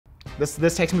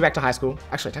This takes me back to high school.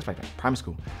 Actually, it takes me back to primary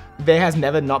school. There has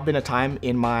never not been a time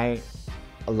in my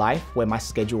life where my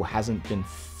schedule hasn't been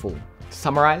full. To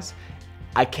summarize,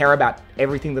 I care about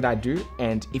everything that I do,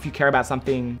 and if you care about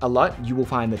something a lot, you will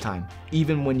find the time,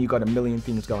 even when you got a million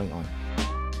things going on.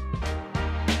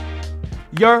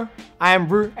 Yo, I am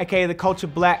Rue, aka the Culture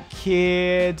Black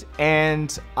Kid,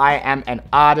 and I am an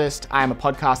artist, I am a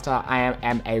podcaster, I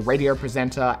am a radio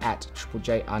presenter at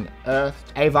Triple-J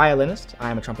Unearthed, a violinist, I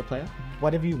am a trumpet player,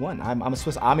 whatever you want. I'm a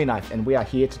Swiss Army knife, and we are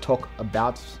here to talk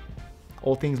about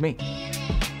all things me.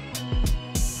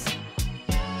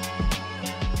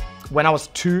 When I was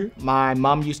 2, my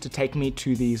mum used to take me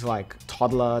to these like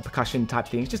toddler percussion type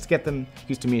things just to get them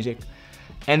used to music.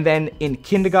 And then in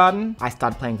kindergarten, I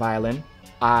started playing violin.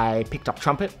 I picked up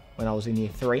trumpet when I was in year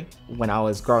 3. When I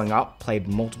was growing up, played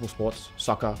multiple sports,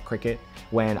 soccer, cricket.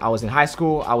 When I was in high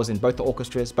school, I was in both the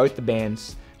orchestras, both the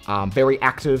bands. Very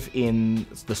active in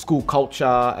the school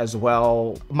culture as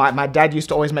well. My dad used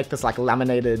to always make this like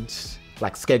laminated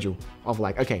like schedule of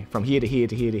like, okay, from here to here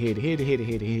to here to here to here to here to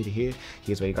here to here to here.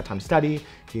 Here's where you got time to study.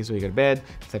 Here's where you go to bed,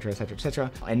 etc., etc.,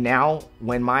 etc. And now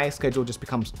when my schedule just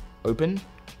becomes open,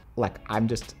 like I'm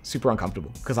just super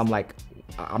uncomfortable because I'm like,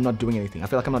 I'm not doing anything. I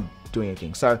feel like I'm not doing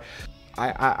anything. So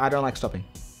I don't like stopping.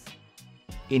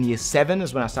 In year 7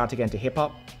 is when I started to get into hip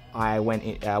hop. I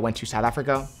went to South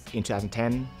Africa in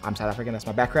 2010. I'm South African, that's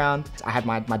my background. I had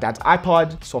my dad's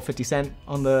iPod, saw 50 Cent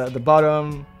on the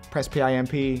bottom, pressed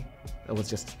PIMP. It was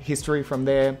just history from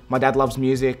there. My dad loves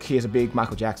music. He is a big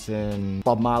Michael Jackson,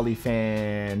 Bob Marley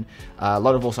fan, a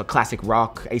lot of also classic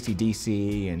rock,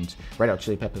 AC/DC and Red Hot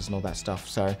Chili Peppers and all that stuff.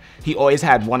 So he always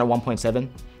had 101.7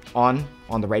 on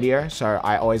the radio. So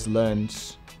I always learned,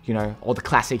 you know, all the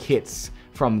classic hits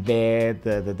from there,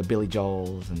 the Billy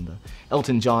Joels and the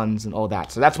Elton Johns and all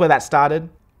that. So that's where that started.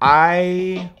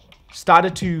 I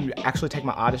started to actually take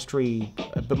my artistry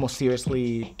a bit more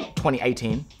seriously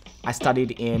 2018. I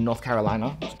studied in North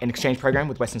Carolina, an exchange program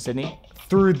with Western Sydney.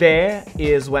 Through there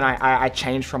is when I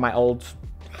changed from my old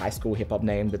high school hip hop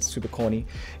name that's super corny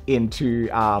into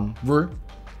Rue.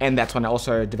 And that's when I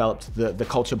also developed the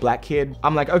Culture Black Kid.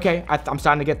 I'm like, okay, I'm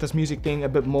starting to get this music thing a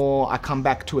bit more. I come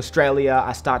back to Australia.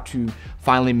 I start to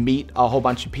finally meet a whole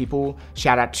bunch of people.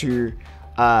 Shout out to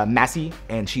Massey,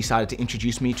 and she started to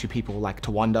introduce me to people like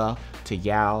Tawanda, to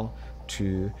Yao,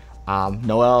 to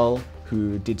Noel,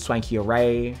 who did Swanky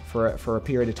Array for a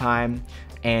period of time.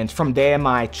 And from there,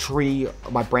 my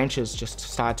branches just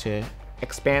started to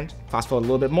expand. Fast forward a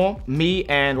little bit more. Me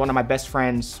and one of my best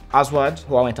friends, Aswad,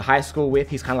 who I went to high school with,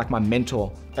 he's kind of like my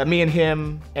mentor. Me and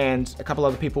him and a couple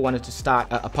other people wanted to start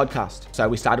a podcast. So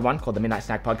we started one called the Midnight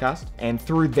Snack Podcast. And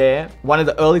through there, one of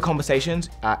the early conversations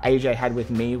AJ had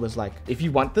with me was like, if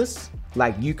you want this,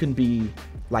 like you can be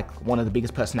like one of the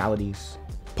biggest personalities.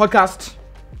 Podcast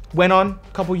went on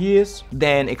a couple years,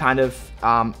 then it kind of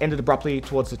ended abruptly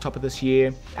towards the top of this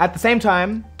year. At the same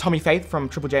time, Tommy Faith from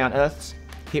Triple-J Unearthed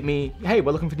hit me, hey,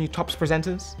 we're looking for new Tops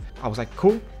presenters. I was like,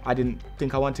 cool. I didn't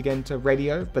think I wanted to get into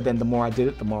radio, but then the more I did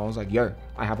it, the more I was like, yo,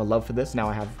 I have a love for this. Now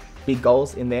I have big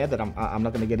goals in there that I'm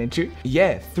not gonna get into.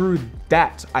 Yeah, through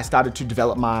that, I started to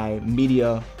develop my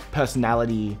media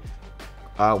personality,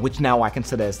 which now I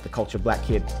consider as the Culture Black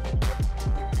Kid.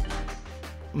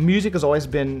 Music has always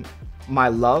been my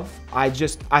love. I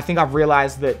think I've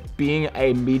realized that being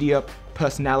a media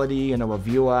personality and a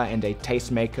reviewer and a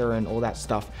tastemaker and all that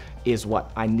stuff is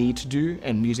what I need to do,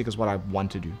 and music is what I want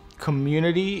to do.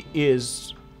 Community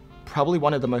is probably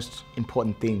one of the most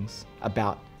important things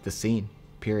about the scene,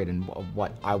 period, and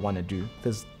what I want to do.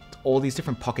 There's all these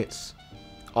different pockets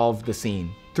of the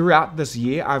scene. Throughout this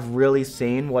year, I've really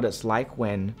seen what it's like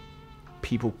when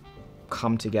people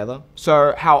come together.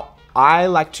 So how I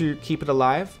like to keep it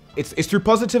alive, it's through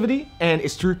positivity and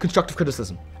it's through constructive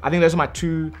criticism. I think those are my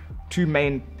two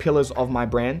main pillars of my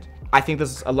brand. I think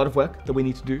there's a lot of work that we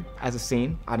need to do as a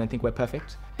scene. I don't think we're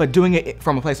perfect, but doing it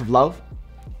from a place of love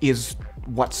is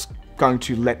what's going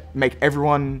to make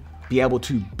everyone be able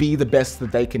to be the best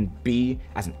that they can be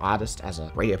as an artist, as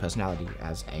a radio personality,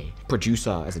 as a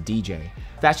producer, as a DJ.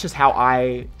 That's just how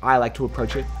I like to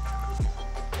approach it.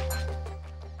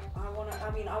 I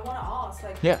wanna ask,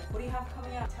 like, yeah. What do you have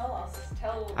coming out? Tell us.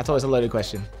 That's always a loaded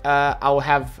question. I will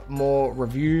have more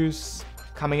reviews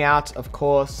coming out, of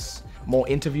course, more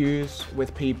interviews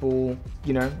with people,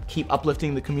 you know, keep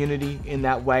uplifting the community in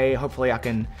that way. Hopefully I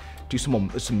can do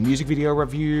some music video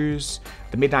reviews.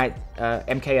 The Midnight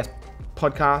MKS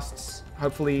podcasts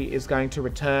hopefully is going to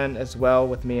return as well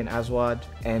with me and Aswad.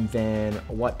 And then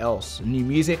what else? New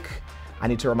music. I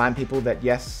need to remind people that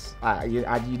yes, you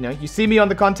know, you see me on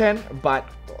the content, but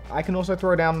I can also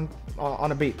throw down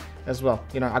on a beat as well.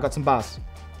 You know, I got some bars.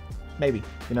 maybe,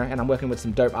 you know, and I'm working with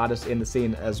some dope artists in the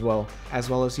scene as well as,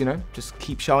 you know, just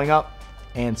keep showing up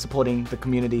and supporting the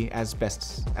community as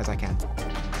best as I can.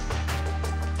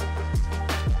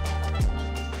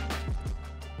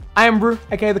 I am Brew,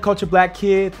 aka the Culture Black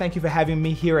Kid. Thank you for having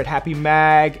me here at Happy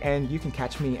Mag, and you can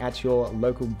catch me at your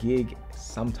local gig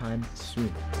sometime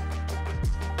soon.